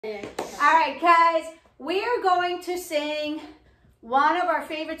All right, guys, we are going to sing one of our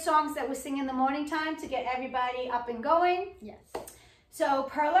favorite songs that we sing in the morning time to get everybody up and going. Yes. So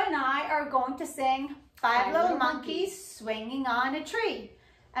Perla and I are going to sing Five Little Monkeys Swinging on a Tree.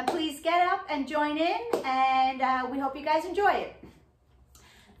 And please get up and join in, and we hope you guys enjoy it.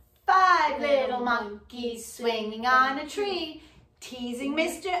 Five little monkeys swinging on a tree, teasing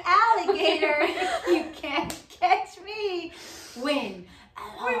Mr. Alligator. You can't catch me. When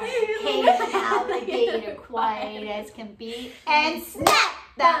along came an alligator, quiet as can be, and snap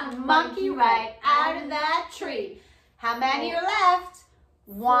that monkey right out of that tree. How many are left?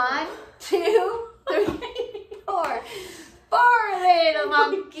 1, 2, 3, 4. 4 little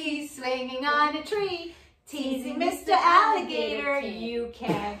monkeys swinging on a tree, teasing Mr. Alligator. You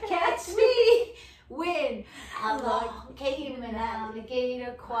can't catch me. When along came an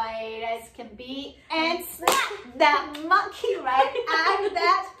alligator, quiet as can be, and snap that monkey right out of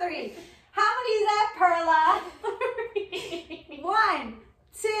that 3. How many is that, Perla? 1,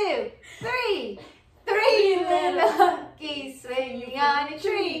 2, 3. 3 little monkeys swinging on a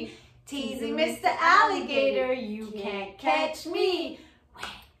tree, teasing Mr. Alligator. You can't catch me. When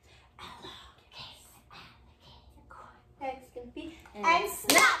along came an alligator, quiet as can be, and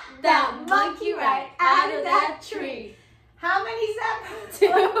snap that monkey right out of that tree. How many is that?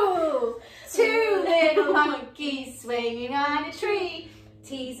 2. 2 little monkeys swinging on a tree,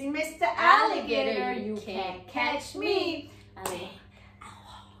 teasing Mr. Alligator. You can't catch me.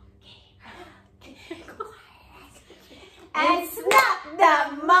 And snap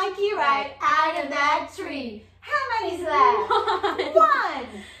that monkey right out of that tree. How many's left?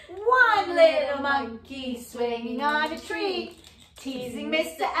 1. 1 little monkey swinging on a tree, teasing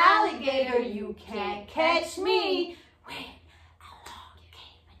Mr. Alligator. You can't catch me. When along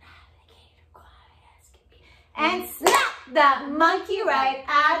came an alligator, quiet as can be, and snap that monkey right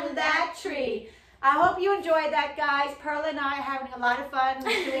out of that tree. I hope you enjoyed that, guys. Perla and I are having a lot of fun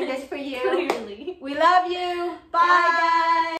doing this for you. Clearly. We love you. Bye, guys.